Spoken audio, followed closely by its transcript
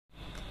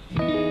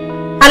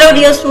Hello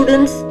dear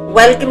students,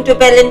 welcome to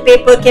Pen and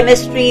Paper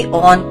Chemistry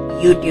on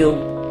YouTube.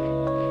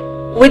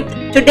 With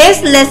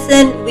today's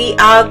lesson, we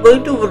are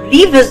going to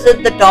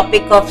revisit the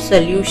topic of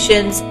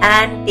solutions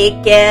and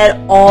take care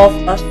of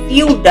a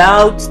few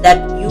doubts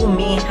that you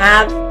may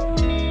have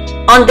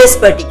on this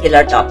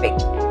particular topic.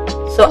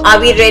 So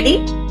are we ready?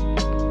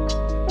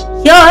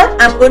 Here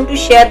I'm going to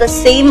share the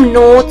same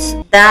notes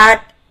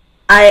that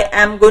I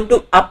am going to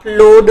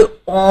upload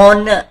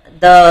on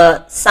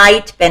the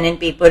site Pen and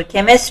Paper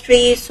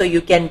Chemistry, so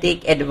you can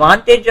take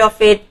advantage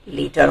of it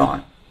later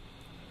on.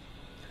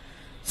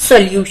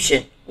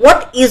 Solution.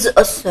 What is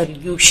a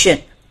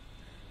solution?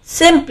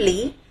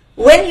 Simply,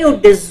 when you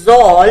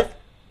dissolve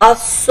a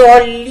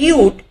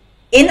solute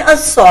in a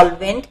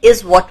solvent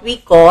is what we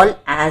call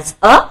as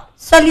a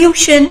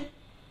solution.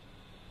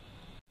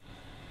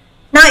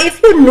 Now,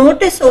 if you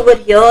notice over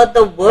here,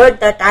 the word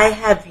that I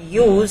have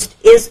used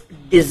is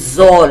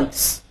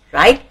dissolves,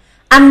 right?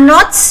 I'm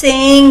not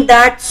saying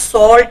that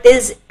salt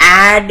is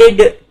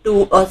added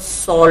to a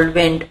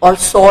solvent or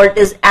salt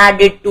is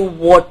added to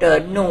water.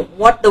 No,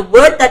 what the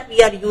word that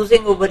we are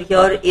using over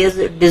here is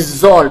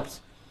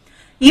dissolves.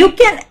 You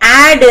can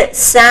add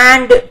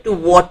sand to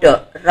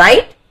water,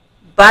 right?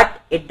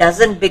 But it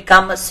doesn't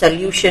become a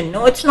solution.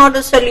 No, it's not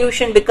a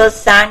solution because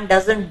sand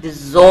doesn't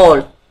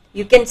dissolve.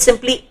 You can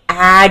simply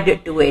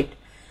add to it.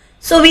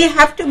 So we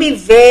have to be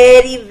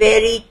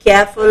very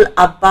careful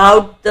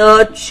about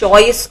the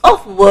choice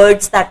of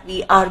words that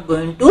we are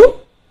going to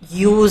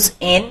use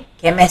in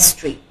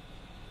chemistry,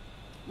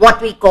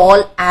 what we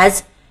call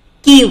as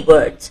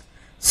keywords.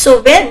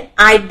 So when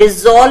I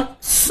dissolve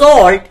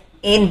salt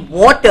in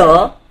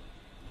water,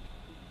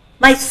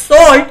 my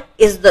salt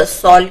is the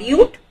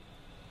solute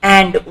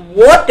and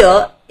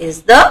water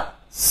is the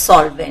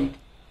solvent.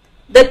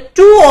 The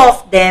two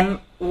of them,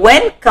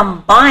 when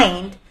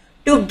combined,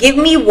 to give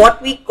me what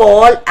we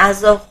call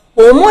as a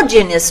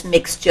homogeneous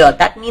mixture,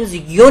 that means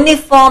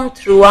uniform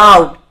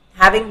throughout,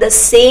 having the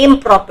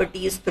same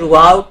properties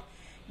throughout,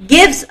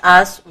 gives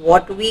us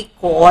what we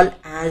call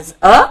as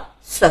a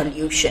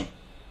solution.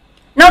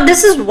 Now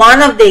this is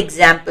one of the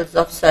examples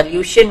of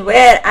solution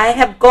where I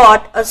have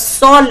got a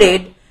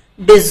solid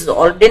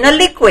dissolved in a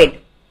liquid.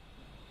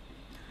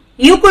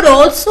 You could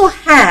also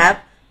have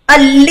a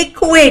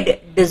liquid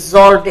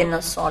dissolved in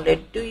a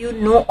solid. Do you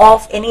know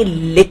of any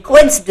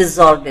liquids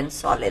dissolved in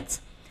solids?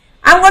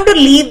 I'm going to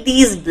leave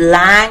these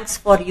blanks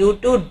for you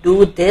to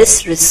do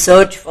this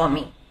research for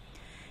me.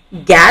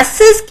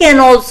 Gases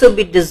can also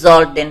be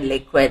dissolved in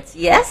liquids.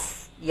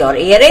 Yes, your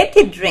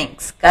aerated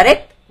drinks,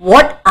 correct?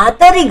 What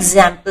other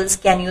examples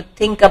can you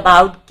think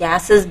about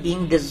gases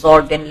being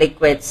dissolved in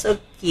liquids? So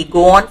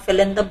go on, fill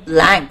in the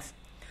blanks.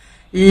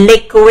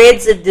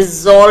 Liquids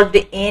dissolved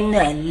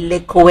in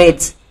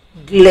liquids.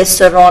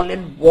 Glycerol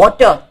in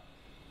water.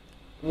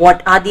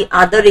 What are the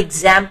other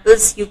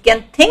examples you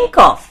can think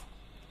of?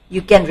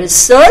 You can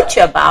research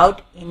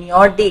about in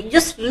your day.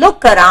 Just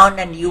look around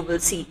and you will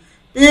see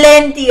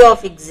plenty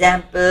of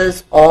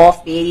examples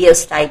of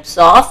various types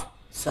of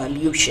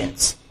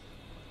solutions.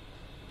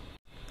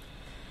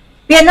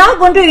 We are now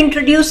going to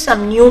introduce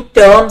some new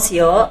terms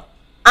here: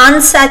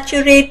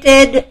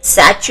 unsaturated,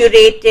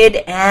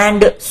 saturated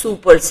and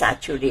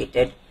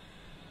supersaturated.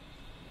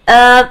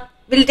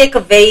 We'll take a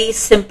very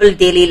simple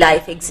daily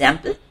life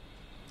example.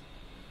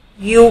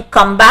 You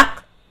come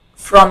back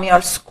from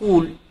your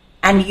school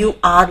and you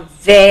are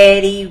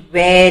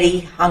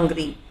very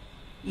hungry.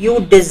 You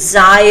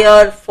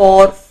desire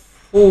for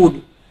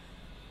food.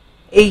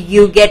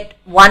 You get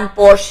one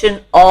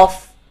portion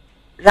of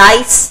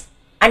rice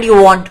and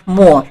you want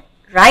more,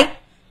 right?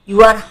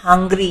 You are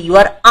hungry. You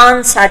are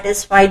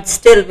unsatisfied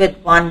still with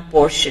one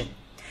portion.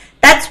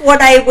 That's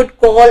what I would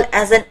call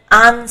as an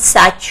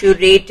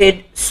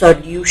unsaturated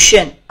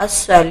solution. A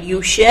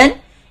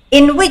solution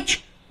in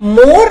which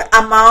more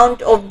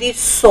amount of the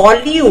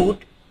solute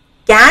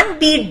can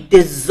be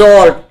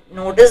dissolved.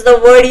 Notice the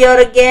word here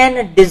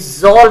again,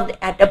 dissolved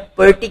at a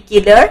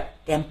particular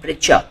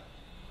temperature.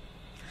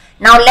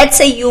 Now let's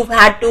say you've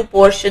had 2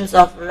 portions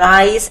of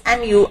rice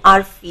and you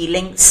are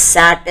feeling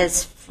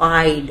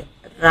satisfied,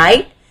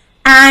 right?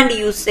 And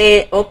you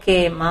say,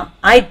 okay, ma,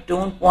 I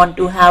don't want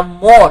to have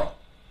more.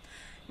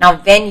 Now,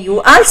 when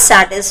you are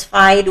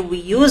satisfied, we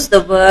use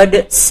the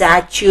word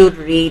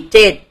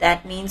saturated.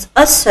 That means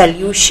a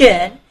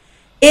solution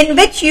in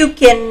which you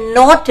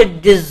cannot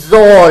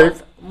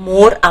dissolve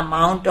more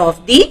amount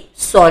of the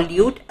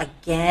solute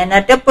again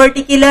at a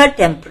particular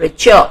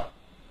temperature.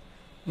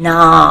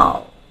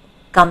 Now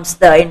comes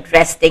the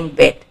interesting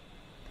bit.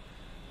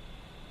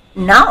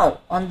 Now,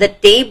 on the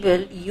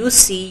table, you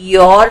see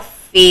your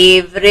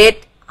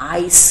favorite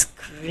ice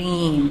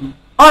cream,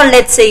 or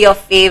let's say your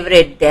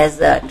favorite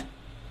dessert.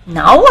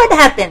 Now what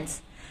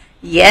happens?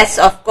 Yes,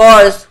 of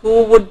course,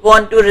 who would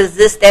want to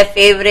resist their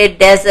favorite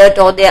dessert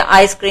or their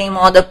ice cream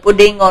or the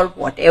pudding or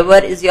whatever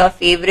is your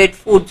favorite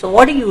food? So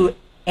what do you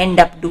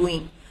end up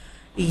doing?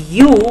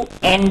 You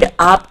end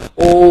up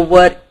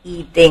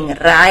overeating,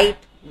 right?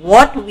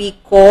 What we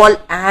call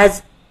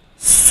as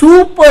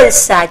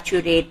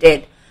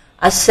supersaturated.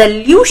 A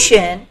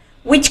solution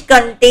which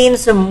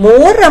contains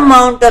more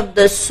amount of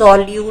the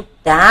solute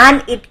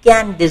than it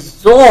can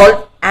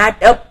dissolve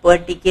at a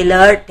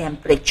particular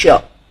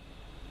temperature.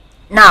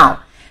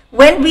 Now,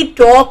 when we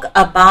talk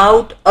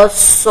about a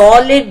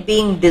solid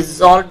being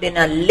dissolved in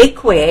a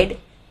liquid,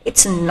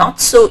 it's not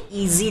so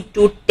easy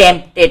to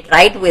tempt it,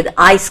 right, with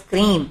ice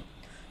cream.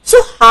 So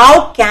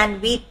how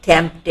can we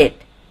tempt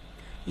it?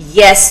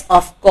 Yes,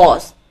 of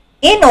course.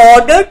 In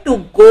order to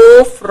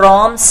go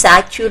from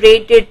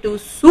saturated to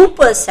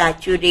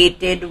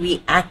supersaturated,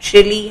 we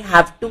actually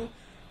have to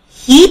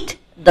heat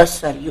the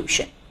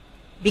solution,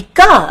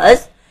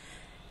 because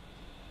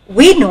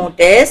we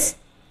notice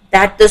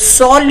that the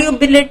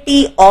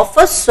solubility of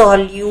a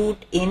solute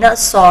in a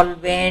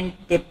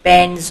solvent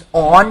depends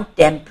on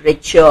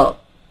temperature.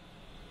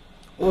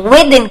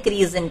 With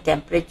increase in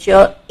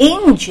temperature,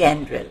 in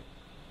general,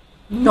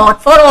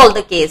 not for all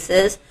the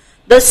cases,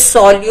 the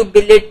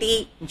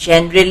solubility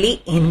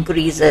generally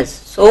increases.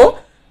 So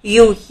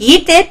you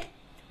heat it,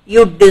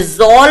 you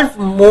dissolve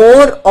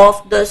more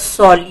of the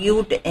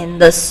solute in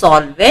the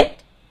solvent,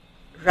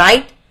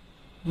 right?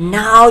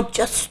 Now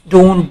just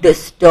don't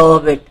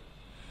disturb it,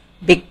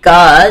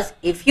 because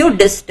if you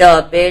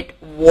disturb it,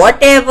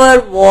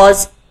 whatever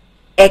was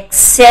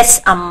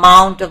excess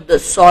amount of the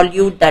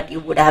solute that you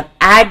would have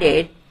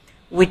added,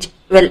 which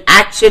will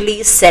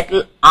actually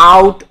settle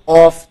out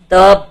of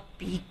the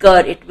beaker,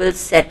 it will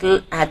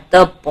settle at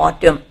the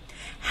bottom.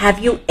 Have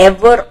you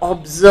ever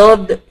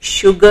observed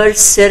sugar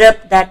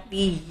syrup that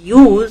we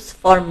use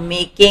for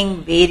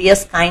making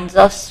various kinds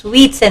of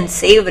sweets and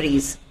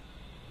savories?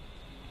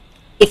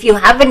 If you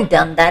haven't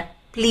done that,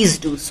 please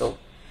do so.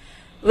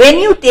 When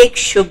you take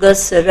sugar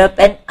syrup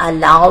and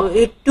allow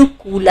it to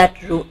cool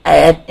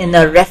in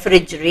a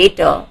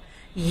refrigerator,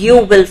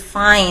 you will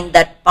find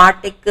that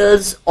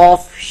particles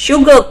of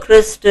sugar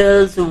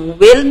crystals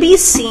will be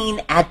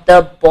seen at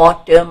the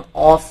bottom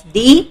of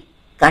the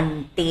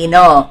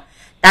container.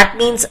 That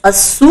means a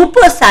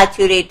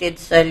supersaturated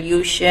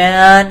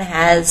solution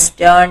has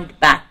turned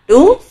back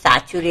to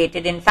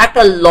saturated. In fact,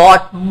 a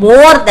lot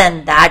more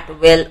than that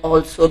will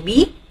also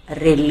be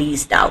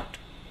released out.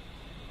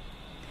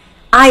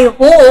 I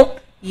hope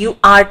you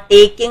are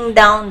taking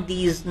down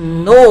these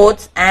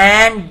notes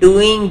and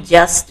doing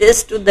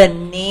justice to the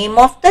name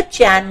of the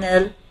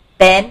channel,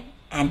 Pen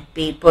and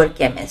Paper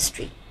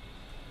Chemistry.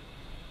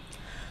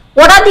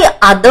 What are the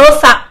other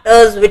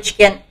factors which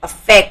can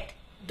affect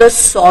the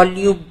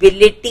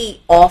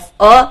solubility of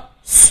a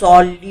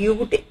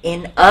solute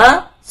in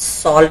a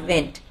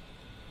solvent?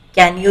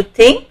 Can you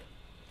think?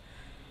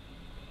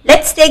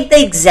 Let's take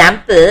the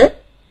example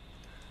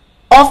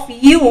of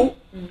you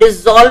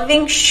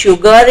dissolving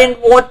sugar in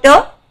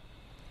water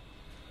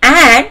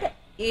and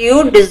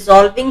you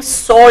dissolving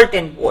salt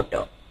in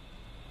water,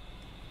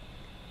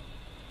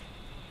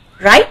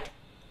 right?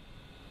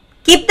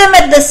 Keep them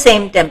at the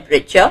same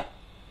temperature.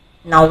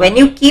 Now when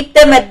you keep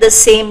them at the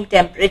same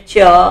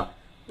temperature,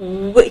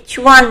 which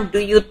one do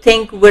you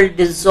think will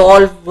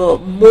dissolve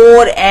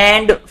more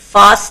and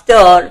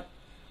faster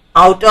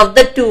out of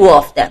the two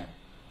of them?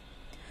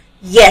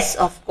 Yes,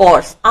 of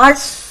course, our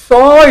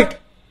salt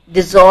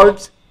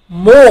dissolves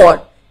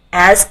more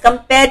as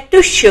compared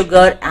to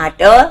sugar at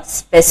a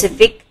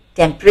specific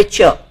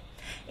temperature.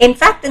 In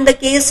fact, in the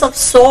case of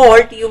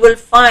salt, you will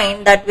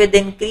find that with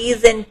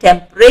increase in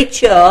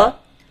temperature,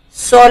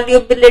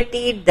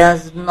 solubility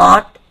does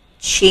not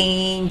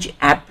change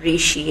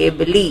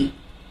appreciably.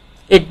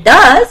 It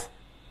does,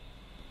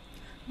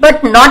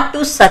 but not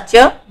to such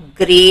a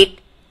great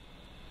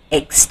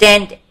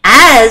extent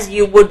as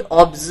you would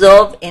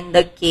observe in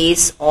the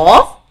case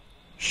of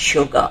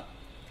sugar.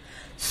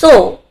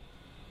 So,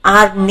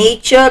 our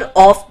nature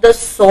of the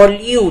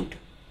solute,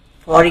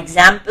 for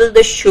example,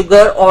 the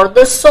sugar or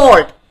the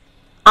salt,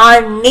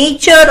 our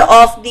nature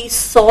of the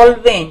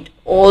solvent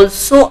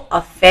also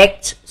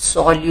affects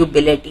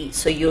solubility.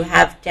 So, you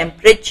have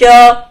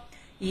temperature,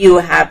 you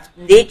have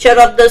nature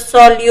of the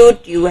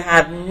solute, you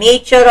have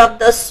nature of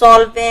the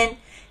solvent.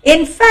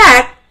 In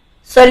fact,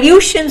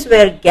 solutions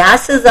where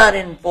gases are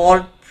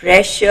involved,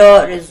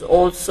 pressure is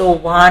also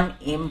one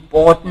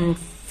important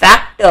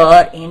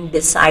factor in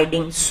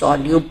deciding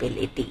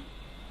solubility.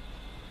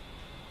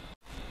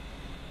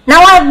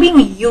 Now I have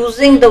been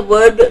using the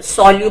word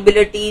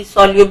solubility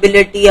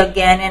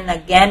again and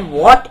again.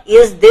 What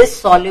is this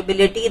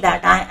solubility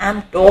that I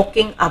am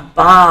talking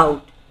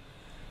about?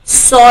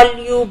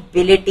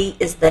 Solubility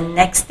is the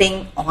next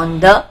thing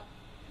on the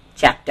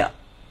chapter.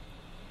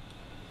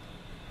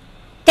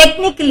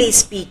 Technically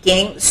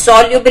speaking,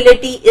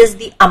 solubility is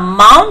the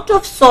amount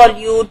of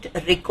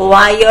solute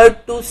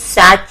required to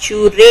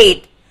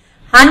saturate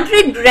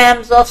 100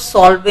 grams of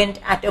solvent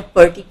at a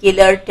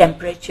particular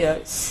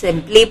temperature.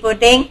 Simply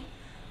putting,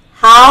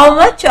 how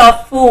much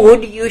of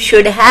food you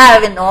should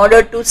have in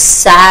order to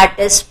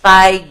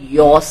satisfy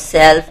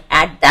yourself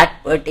at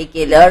that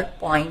particular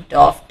point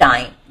of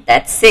time.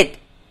 That's it.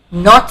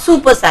 Not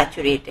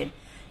supersaturated,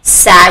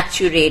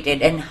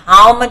 saturated. And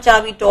how much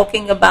are we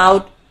talking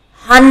about?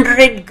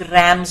 100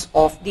 grams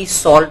of the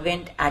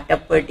solvent at a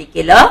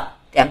particular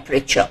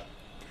temperature.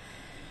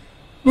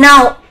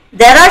 Now,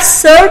 There are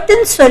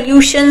certain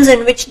solutions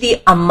in which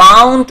the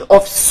amount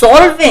of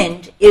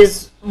solvent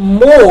is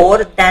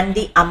more than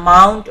the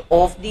amount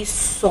of the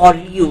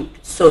solute.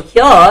 So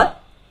here,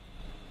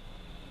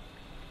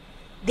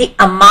 the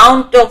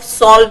amount of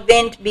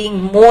solvent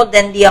being more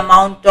than the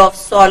amount of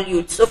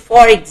solute. So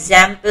for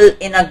example,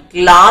 in a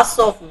glass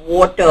of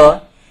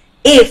water,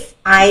 if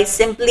I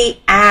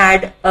simply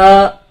add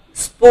a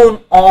spoon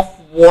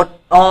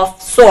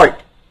of salt,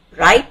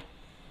 right,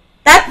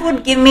 that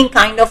would give me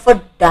kind of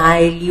a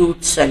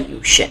dilute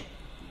solution.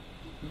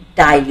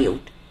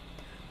 Dilute.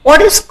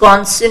 What is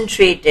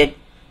concentrated?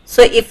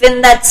 So if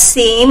in that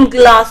same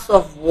glass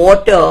of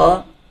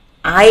water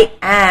I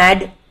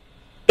add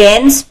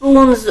 10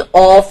 spoons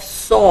of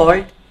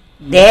salt,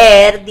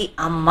 there the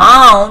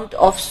amount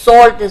of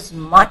salt is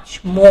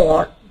much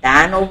more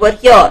than over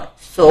here.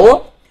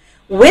 So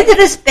with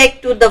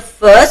respect to the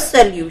first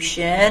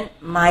solution,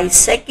 my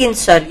second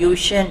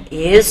solution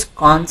is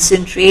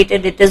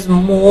concentrated. It is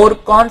more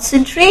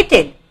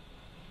concentrated.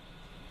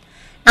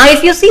 Now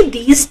if you see,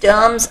 these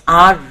terms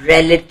are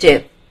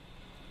relative,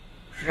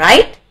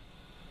 right?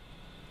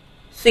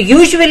 So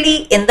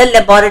usually in the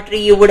laboratory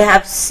you would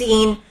have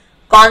seen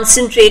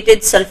concentrated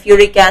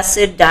sulfuric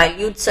acid,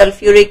 dilute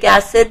sulfuric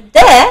acid.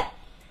 There,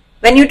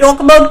 when you talk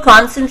about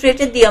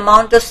concentrated, the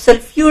amount of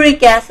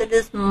sulfuric acid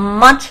is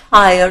much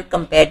higher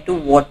compared to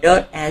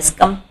water as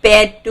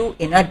compared to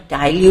in a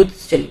dilute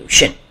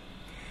solution.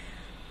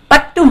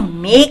 But to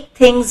make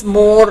things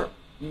more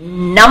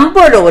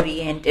number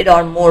oriented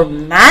or more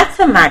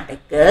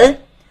mathematical,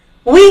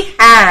 we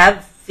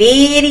have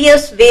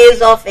various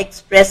ways of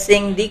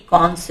expressing the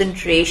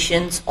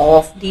concentrations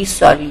of the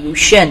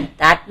solution.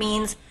 That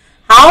means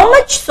how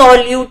much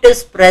solute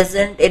is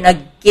present in a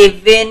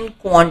given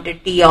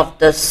quantity of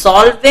the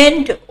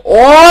solvent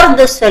or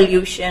the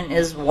solution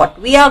is what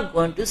we are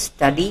going to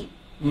study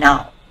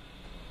now.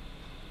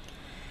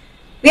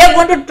 We are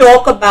going to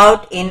talk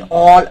about in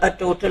all a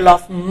total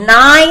of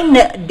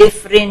 9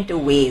 different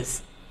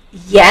ways.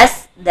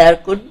 Yes, there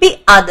could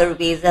be other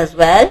ways as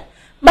well,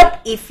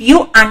 but if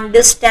you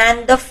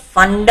understand the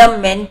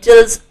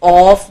fundamentals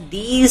of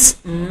these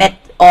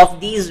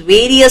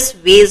various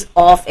ways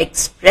of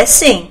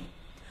expressing,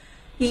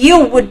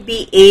 you would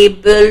be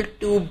able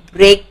to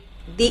break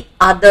the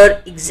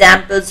other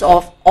examples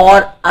of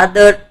or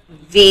other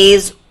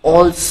ways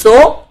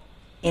also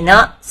in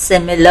a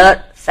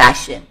similar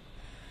fashion.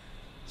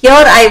 Here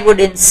I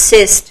would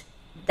insist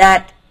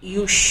that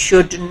you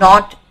should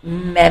not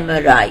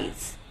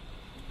memorize.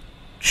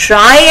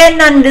 Try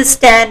and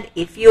understand.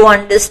 If you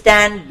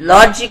understand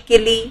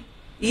logically,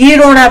 you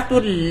don't have to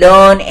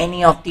learn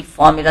any of the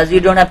formulas. You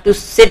don't have to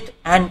sit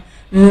and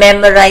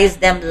memorize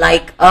them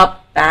like a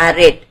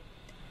parrot.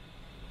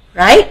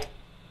 Right?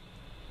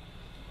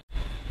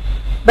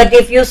 But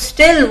if you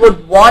still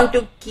would want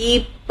to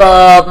keep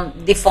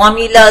the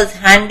formulas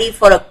handy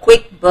for a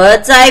quick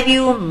bird's eye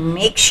view,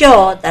 make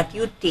sure that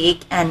you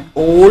take an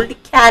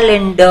old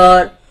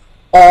calendar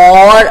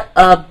or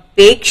a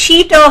big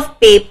sheet of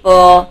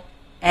paper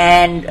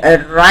and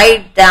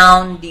write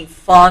down the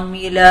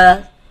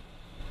formula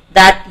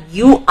that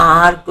you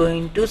are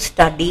going to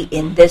study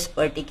in this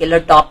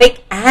particular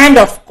topic, and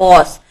of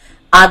course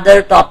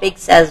other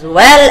topics as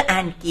well,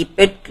 and keep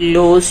it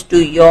close to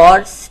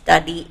your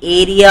study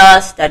area,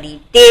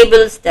 study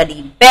table,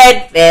 study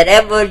bed,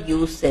 wherever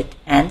you sit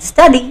and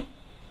study.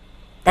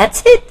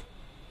 That's it.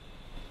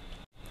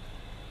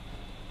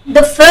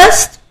 The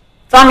first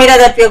formula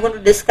that we are going to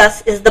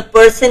discuss is the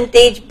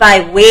percentage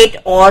by weight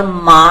or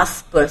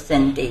mass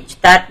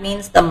percentage. That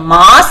means the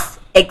mass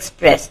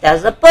expressed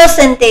as a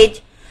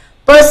percentage.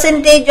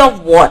 Percentage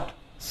of what?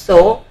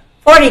 So,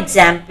 for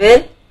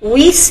example,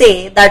 we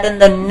say that in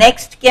the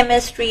next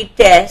chemistry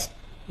test,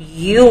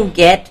 you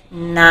get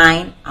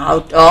 9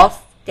 out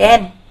of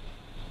 10.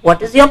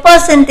 What is your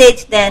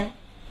percentage then?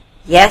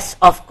 Yes,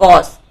 of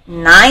course,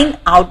 9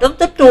 out of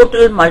the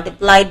total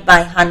multiplied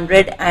by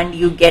 100 and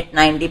you get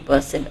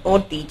 90%. Oh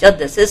teacher,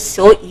 this is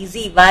so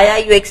easy. Why are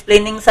you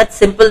explaining such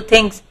simple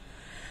things?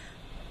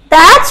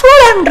 That's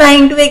what I'm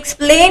trying to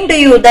explain to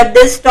you, that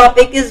this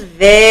topic is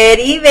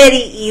very, very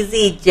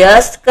easy.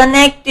 Just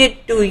connect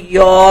it to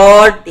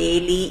your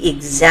daily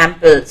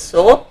example.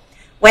 So,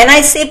 when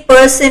I say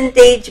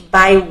percentage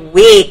by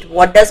weight,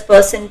 what does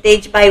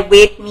percentage by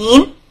weight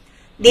mean?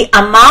 The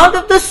amount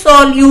of the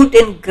solute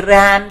in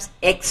grams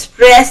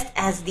expressed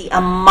as the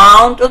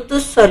amount of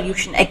the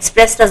solution,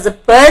 expressed as a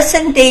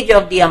percentage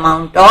of the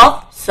amount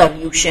of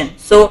solution.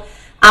 So,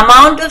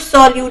 amount of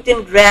solute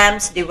in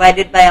grams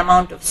divided by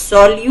amount of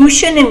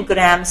solution in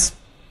grams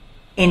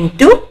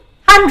into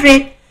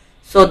 100.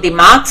 So the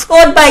marks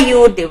scored by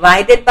you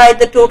divided by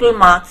the total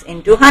marks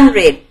into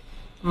 100.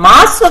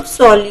 Mass of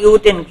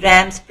solute in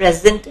grams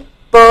present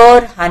per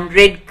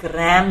 100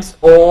 grams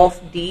of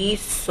the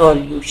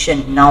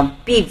solution. Now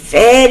be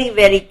very,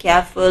 very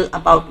careful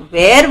about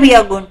where we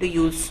are going to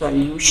use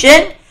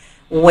solution,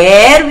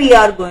 where we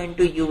are going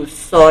to use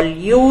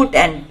solute,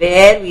 and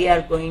where we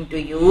are going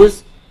to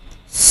use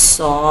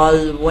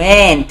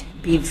solvent.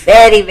 Be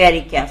very,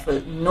 very careful.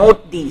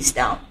 Note these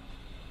down.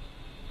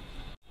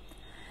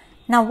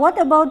 Now what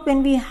about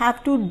when we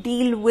have to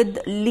deal with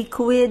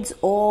liquids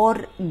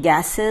or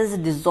gases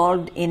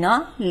dissolved in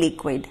a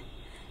liquid?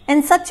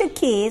 In such a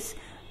case,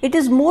 it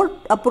is more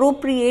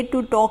appropriate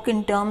to talk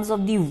in terms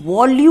of the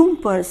volume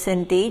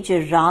percentage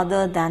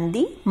rather than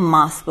the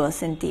mass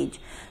percentage.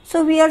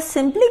 So we are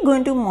simply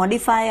going to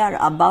modify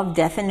our above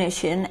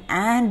definition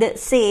and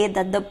say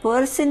that the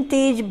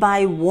percentage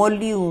by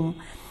volume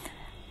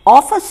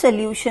of a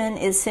solution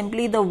is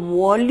simply the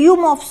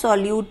volume of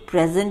solute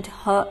present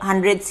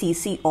 100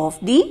 cc of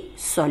the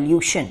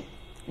solution.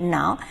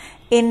 Now,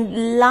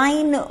 in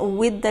line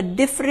with the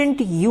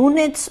different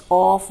units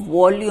of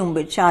volume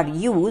which are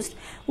used,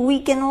 we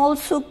can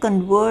also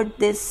convert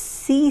this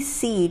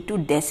cc to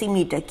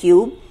decimeter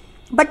cube.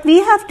 But we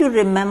have to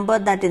remember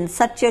that in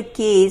such a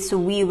case,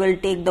 we will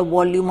take the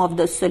volume of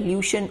the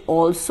solution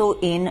also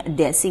in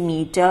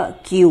decimeter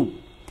cube.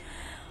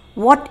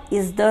 What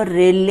is the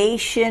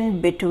relation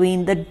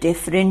between the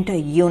different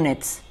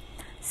units?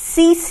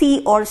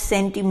 cc or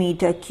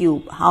centimeter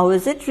cube, how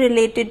is it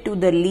related to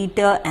the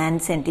liter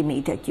and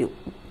centimeter cube?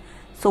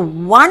 So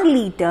 1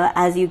 liter,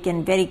 as you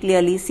can very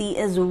clearly see,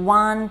 is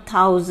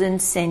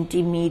 1000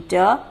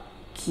 centimeter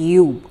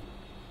cube.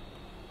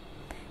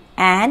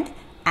 And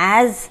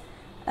as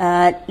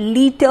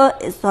decimeter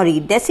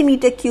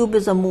cube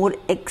is a more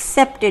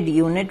accepted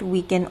unit,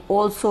 we can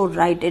also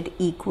write it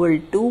equal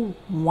to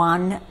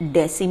 1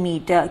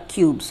 decimeter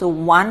cube. So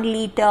 1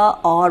 liter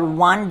or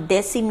 1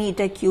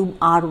 decimeter cube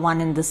are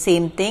one and the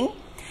same thing,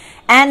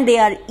 and they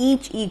are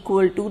each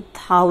equal to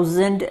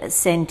 1000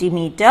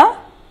 centimeter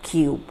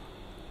cube.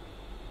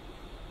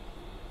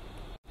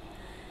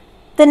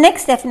 The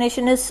next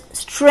definition is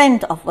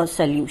strength of a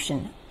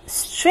solution.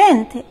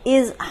 Strength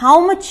is how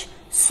much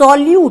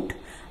solute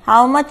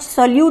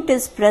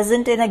is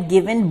present in a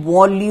given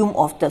volume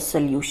of the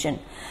solution.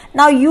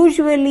 Now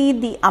usually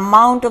the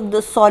amount of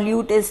the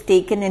solute is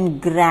taken in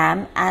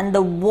gram and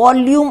the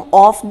volume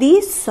of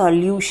the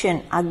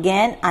solution.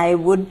 Again, I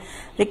would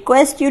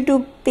request you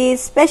to pay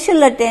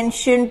special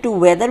attention to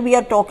whether we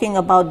are talking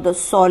about the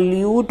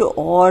solute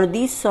or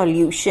the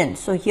solution.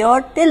 So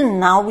here till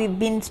now we've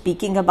been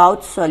speaking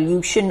about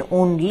solution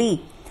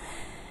only.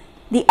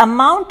 The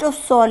amount of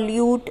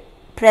solute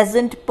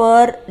present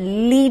per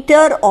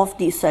liter of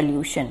the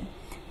solution.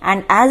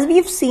 And as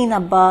we've seen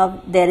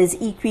above, there is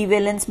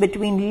equivalence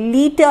between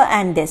liter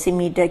and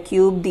decimeter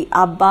cube. The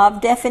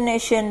above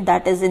definition,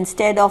 that is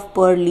instead of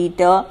per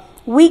liter,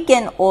 we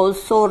can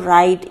also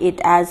write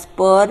it as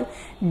per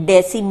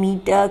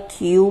decimeter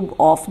cube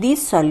of the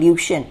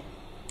solution.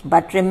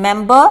 But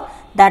remember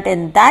that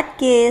in that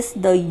case,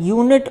 the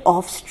unit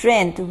of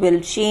strength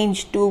will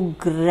change to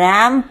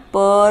gram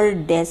per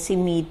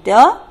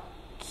decimeter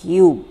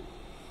cube.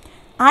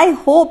 I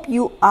hope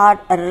you are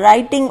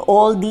writing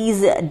all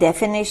these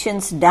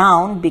definitions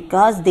down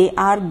because they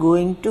are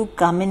going to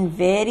come in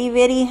very,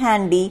 very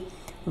handy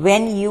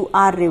when you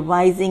are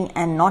revising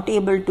and not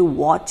able to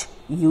watch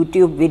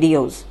YouTube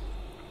videos.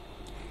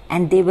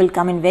 And they will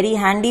come in very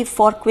handy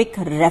for quick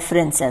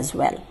reference as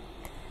well.